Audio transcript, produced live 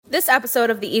This episode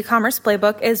of the e-commerce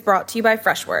playbook is brought to you by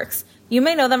Freshworks. You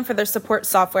may know them for their support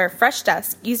software,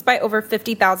 Freshdesk, used by over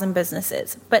 50,000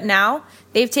 businesses. But now,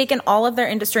 they've taken all of their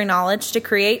industry knowledge to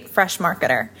create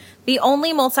Freshmarketer, the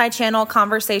only multi-channel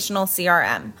conversational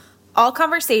CRM. All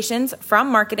conversations, from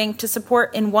marketing to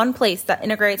support, in one place that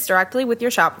integrates directly with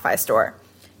your Shopify store.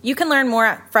 You can learn more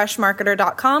at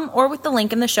freshmarketer.com or with the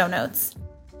link in the show notes.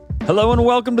 Hello and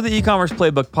welcome to the e-commerce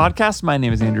playbook podcast. My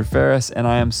name is Andrew Ferris and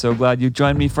I am so glad you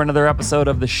joined me for another episode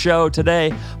of the show. Today,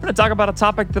 I'm going to talk about a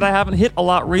topic that I haven't hit a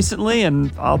lot recently,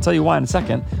 and I'll tell you why in a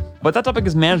second. But that topic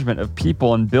is management of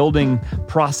people and building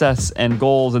process and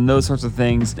goals and those sorts of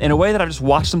things in a way that I've just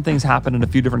watched some things happen in a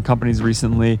few different companies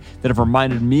recently that have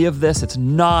reminded me of this. It's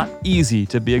not easy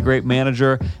to be a great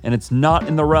manager, and it's not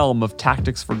in the realm of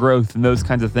tactics for growth and those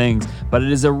kinds of things, but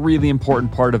it is a really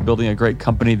important part of building a great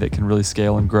company that can really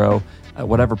scale and grow at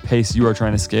whatever pace you are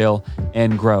trying to scale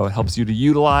and grow. It helps you to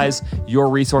utilize your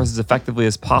resources effectively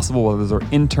as possible, whether those are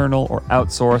internal or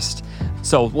outsourced.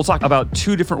 So we'll talk about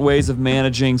two different ways of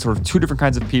managing sort of two different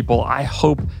kinds of people. I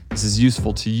hope this is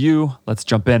useful to you. Let's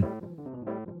jump in.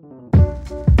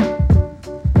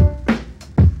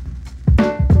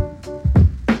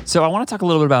 So I want to talk a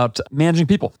little bit about managing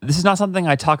people. This is not something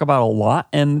I talk about a lot,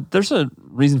 and there's a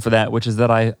reason for that, which is that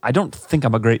I don't think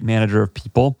I'm a great manager of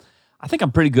people. I think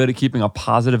I'm pretty good at keeping a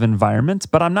positive environment,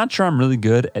 but I'm not sure I'm really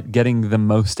good at getting the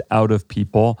most out of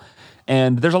people.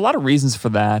 And there's a lot of reasons for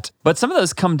that, but some of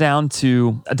those come down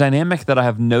to a dynamic that I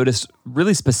have noticed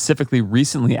really specifically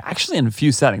recently, actually in a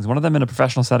few settings, one of them in a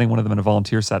professional setting, one of them in a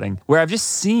volunteer setting, where I've just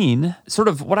seen sort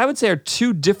of what I would say are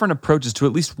two different approaches to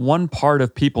at least one part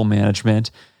of people management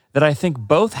that I think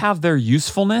both have their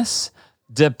usefulness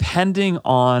depending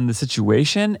on the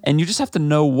situation, and you just have to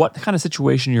know what kind of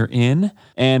situation you're in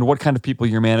and what kind of people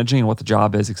you're managing and what the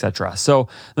job is, etc. So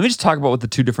let me just talk about what the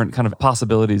two different kind of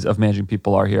possibilities of managing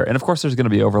people are here. And of course, there's going to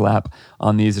be overlap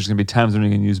on these. There's going to be times when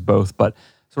you can use both, but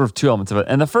sort of two elements of it.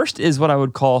 And the first is what I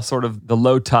would call sort of the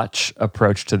low touch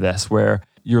approach to this, where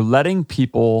you're letting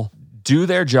people do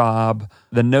their job,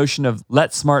 the notion of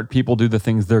let smart people do the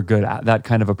things they're good at, that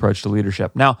kind of approach to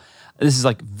leadership. Now, this is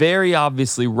like very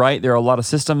obviously right. There are a lot of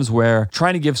systems where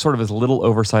trying to give sort of as little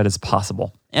oversight as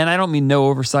possible. And I don't mean no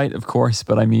oversight, of course,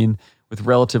 but I mean with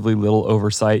relatively little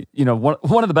oversight. You know,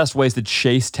 one of the best ways to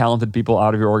chase talented people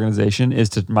out of your organization is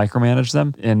to micromanage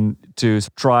them and to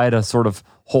try to sort of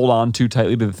hold on too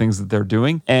tightly to the things that they're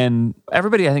doing. And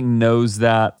everybody, I think, knows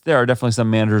that there are definitely some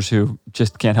managers who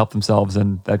just can't help themselves,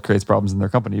 and that creates problems in their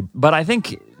company. But I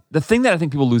think the thing that I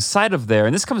think people lose sight of there,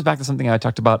 and this comes back to something I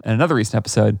talked about in another recent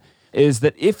episode, is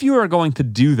that if you are going to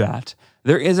do that,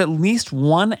 there is at least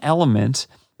one element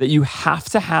that you have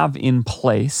to have in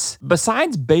place,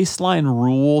 besides baseline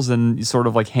rules and sort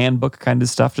of like handbook kind of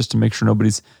stuff, just to make sure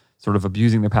nobody's sort of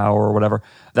abusing their power or whatever.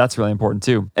 That's really important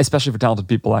too, especially for talented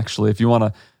people, actually. If you want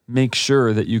to make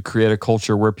sure that you create a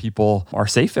culture where people are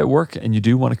safe at work, and you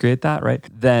do want to create that, right?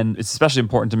 Then it's especially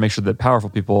important to make sure that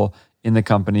powerful people in the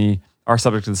company are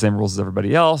subject to the same rules as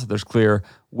everybody else. There's clear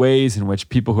ways in which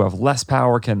people who have less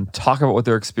power can talk about what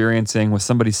they're experiencing with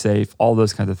somebody safe, all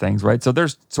those kinds of things, right? So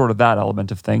there's sort of that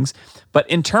element of things. But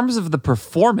in terms of the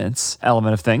performance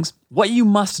element of things, what you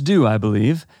must do, I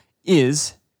believe,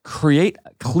 is create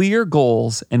clear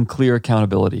goals and clear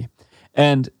accountability.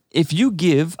 And if you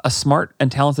give a smart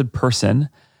and talented person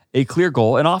a clear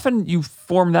goal, and often you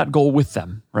form that goal with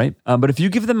them, right? But if you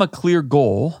give them a clear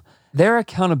goal, their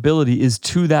accountability is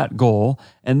to that goal,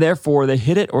 and therefore they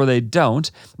hit it or they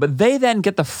don't, but they then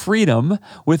get the freedom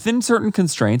within certain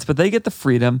constraints, but they get the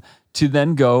freedom to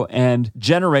then go and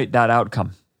generate that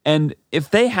outcome. And if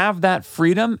they have that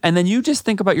freedom, and then you just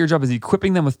think about your job as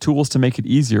equipping them with tools to make it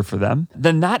easier for them,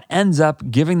 then that ends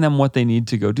up giving them what they need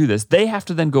to go do this. They have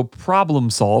to then go problem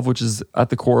solve, which is at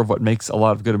the core of what makes a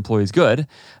lot of good employees good,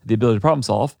 the ability to problem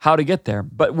solve, how to get there.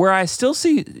 But where I still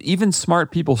see even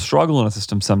smart people struggle in a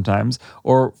system sometimes,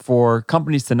 or for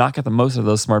companies to not get the most of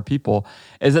those smart people,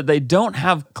 is that they don't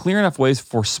have clear enough ways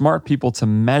for smart people to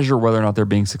measure whether or not they're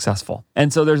being successful.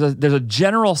 And so there's a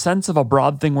general sense of a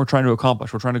broad thing we're trying to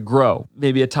accomplish. We're trying to grow,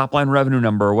 maybe a top line revenue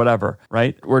number or whatever,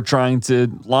 right? We're trying to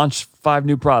launch 5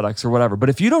 new products or whatever. But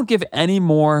if you don't give any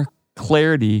more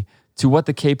clarity to what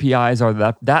the KPIs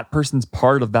are that person's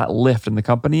part of that lift in the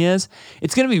company is,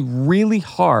 it's going to be really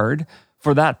hard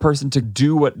for that person to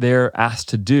do what they're asked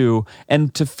to do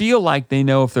and to feel like they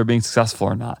know if they're being successful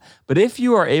or not. But if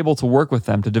you are able to work with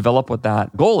them to develop what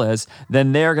that goal is,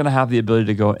 then they're going to have the ability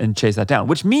to go and chase that down,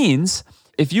 which means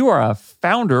if you are a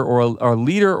founder or a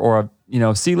leader or a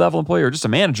C-level employee or just a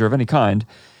manager of any kind,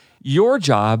 Your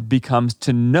job becomes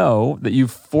to know that you've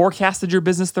forecasted your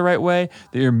business the right way,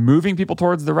 that you're moving people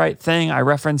towards the right thing. I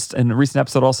referenced in a recent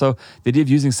episode also the idea of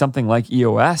using something like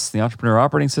EOS, the Entrepreneur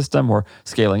Operating System, or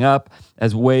Scaling Up,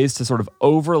 as ways to sort of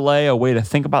overlay a way to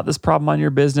think about this problem on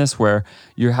your business where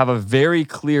you have a very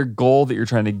clear goal that you're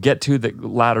trying to get to that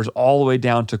ladders all the way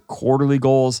down to quarterly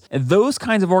goals. And those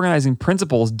kinds of organizing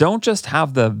principles don't just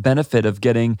have the benefit of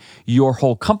getting your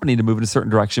whole company to move in a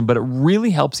certain direction, but it really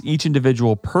helps each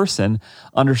individual person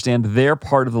understand their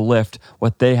part of the lift,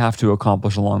 what they have to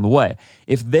accomplish along the way.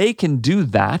 If they can do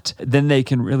that, then they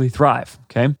can really thrive,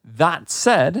 okay? That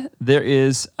said, there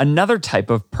is another type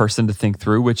of person to think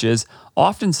through, which is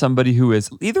often somebody who is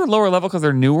either lower level because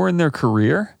they're newer in their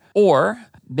career, or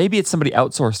maybe it's somebody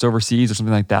outsourced overseas or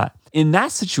something like that. In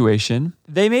that situation,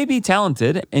 they may be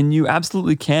talented and you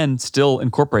absolutely can still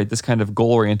incorporate this kind of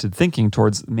goal-oriented thinking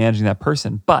towards managing that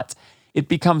person, but it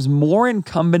becomes more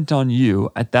incumbent on you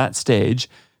at that stage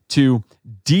to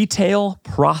detail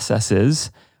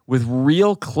processes with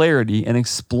real clarity and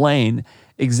explain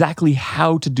exactly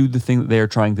how to do the thing that they are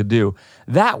trying to do.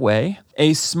 That way,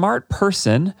 a smart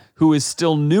person who is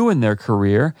still new in their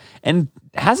career and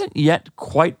hasn't yet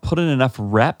quite put in enough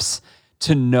reps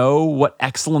to know what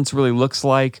excellence really looks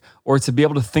like, or to be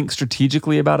able to think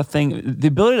strategically about a thing. The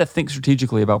ability to think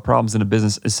strategically about problems in a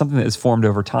business is something that is formed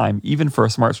over time, even for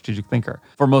a smart strategic thinker,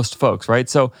 for most folks, right?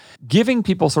 So giving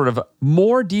people sort of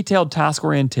more detailed task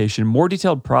orientation, more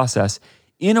detailed process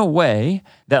in a way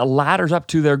that ladders up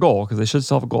to their goal, because they should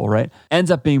still have a goal, right, ends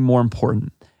up being more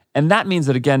important. And that means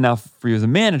that, again, now for you as a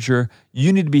manager,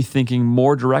 you need to be thinking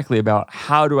more directly about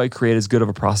how do I create as good of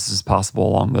a process as possible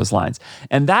along those lines.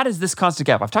 And that is this constant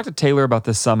gap. I've talked to Taylor about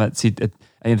this summit,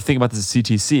 and think about this at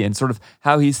CTC, and sort of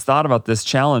how he's thought about this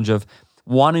challenge of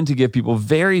wanting to give people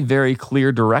very, very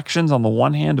clear directions on the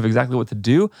one hand of exactly what to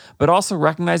do, but also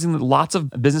recognizing that lots of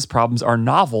business problems are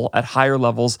novel at higher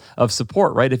levels of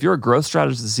support, right? If you're a growth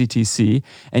strategist at CTC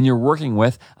and you're working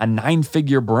with a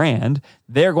 9-figure brand,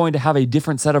 they're going to have a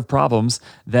different set of problems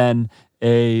than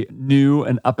a new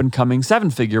and up-and-coming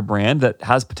 7-figure brand that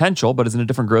has potential, but is in a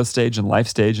different growth stage and life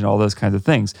stage and all those kinds of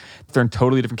things. They're in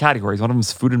totally different categories. One of them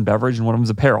is food and beverage and one of them is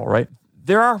apparel, right?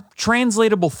 There are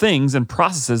translatable things and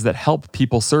processes that help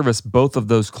people service both of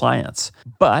those clients,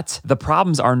 but the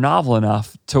problems are novel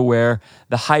enough to where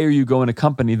the higher you go in a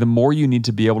company, the more you need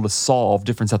to be able to solve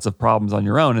different sets of problems on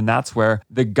your own. And that's where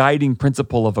the guiding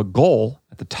principle of a goal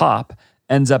at the top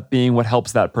ends up being what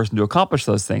helps that person to accomplish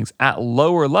those things. At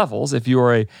lower levels, if you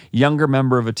are a younger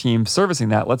member of a team servicing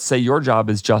that, let's say your job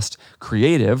is just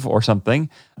creative or something,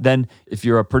 then if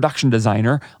you're a production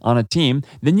designer on a team,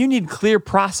 then you need clear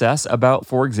process about,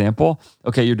 for example,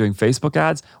 okay, you're doing Facebook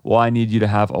ads. Well, I need you to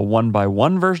have a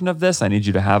 1x1 version of this. I need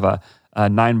you to have a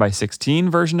 9x16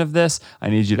 version of this. I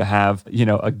need you to have,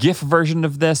 a GIF version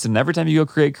of this. And every time you go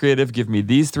create creative, give me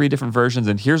these 3 different versions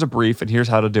and here's a brief and here's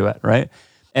how to do it, right?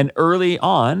 And early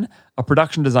on, a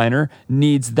production designer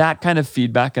needs that kind of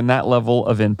feedback and that level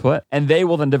of input. And they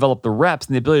will then develop the reps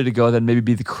and the ability to go then maybe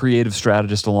be the creative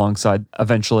strategist alongside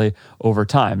eventually over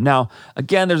time. Now,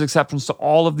 again, there's exceptions to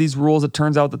all of these rules. It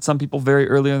turns out that some people very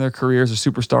early in their careers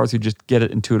are superstars who just get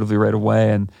it intuitively right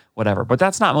away and whatever. But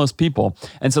that's not most people.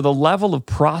 And so the level of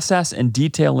process and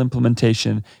detail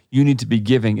implementation you need to be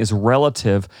giving is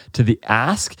relative to the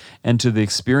ask and to the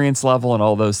experience level and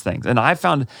all those things. And I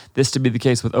found this to be the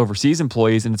case with overseas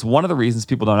employees, and it's one of the reasons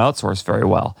people don't outsource very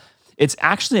well. It's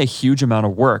actually a huge amount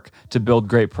of work to build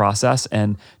great process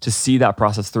and to see that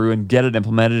process through and get it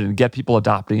implemented and get people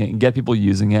adopting it and get people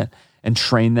using it and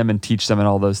train them and teach them and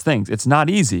all those things. It's not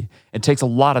easy. It takes a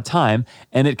lot of time,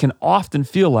 and it can often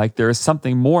feel like there is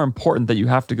something more important that you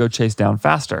have to go chase down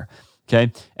faster.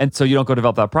 Okay. And so you don't go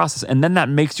develop that process. And then that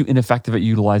makes you ineffective at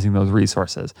utilizing those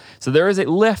resources. So there is a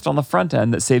lift on the front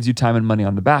end that saves you time and money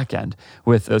on the back end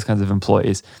with those kinds of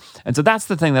employees. And so that's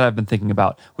the thing that I've been thinking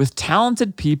about with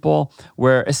talented people,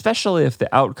 where especially if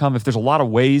there's a lot of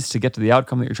ways to get to the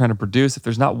outcome that you're trying to produce, if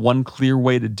there's not one clear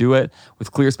way to do it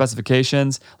with clear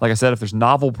specifications, like I said, if there's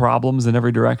novel problems in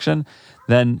every direction,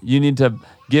 then you need to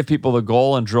give people the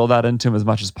goal and drill that into them as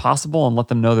much as possible and let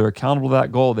them know they're accountable to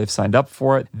that goal. They've signed up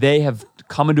for it. They have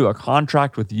come into a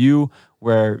contract with you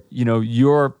where,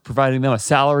 you're providing them a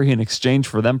salary in exchange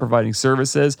for them providing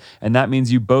services. And that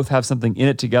means you both have something in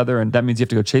it together. And that means you have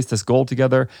to go chase this goal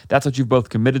together. That's what you've both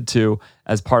committed to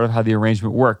as part of how the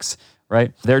arrangement works,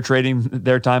 right? They're trading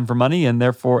their time for money and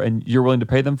you're willing to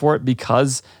pay them for it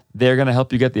because they're going to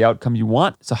help you get the outcome you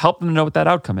want. So help them know what that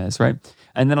outcome is, right?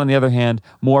 And then on the other hand,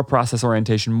 more process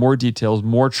orientation, more details,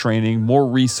 more training, more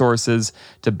resources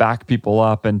to back people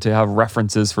up and to have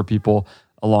references for people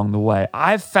along the way.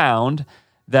 I've found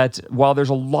that while there's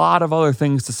a lot of other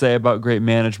things to say about great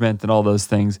management and all those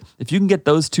things, if you can get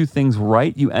those two things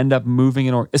right, you end up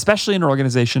moving especially in an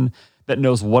organization that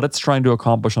knows what it's trying to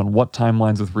accomplish on what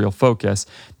timelines with real focus,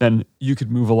 then you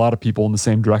could move a lot of people in the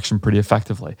same direction pretty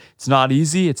effectively. It's not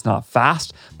easy, it's not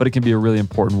fast, but it can be a really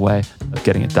important way of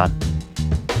getting it done.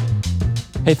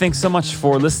 Hey, thanks so much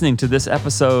for listening to this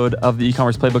episode of the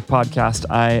E-commerce Playbook podcast.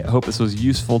 I hope this was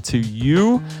useful to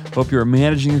you. Hope you're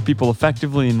managing your people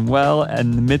effectively and well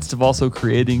in the midst of also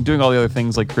doing all the other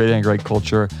things like creating a great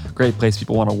culture, great place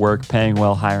people want to work, paying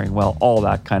well, hiring well, all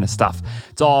that kind of stuff.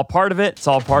 It's all part of it. It's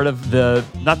all part of the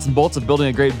nuts and bolts of building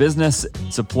a great business,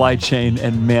 supply chain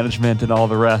and management and all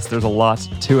the rest. There's a lot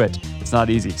to it. It's not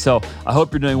easy. So I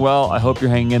hope you're doing well. I hope you're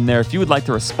hanging in there. If you would like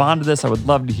to respond to this, I would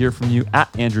love to hear from you at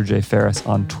Andrew J. Ferris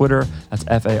on Twitter. That's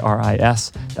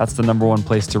Faris. That's the number one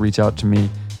place to reach out to me.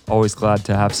 Always glad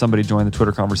to have somebody join the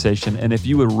Twitter conversation. And if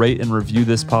you would rate and review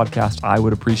this podcast, I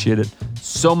would appreciate it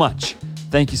so much.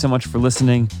 Thank you so much for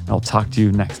listening. I'll talk to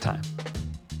you next time.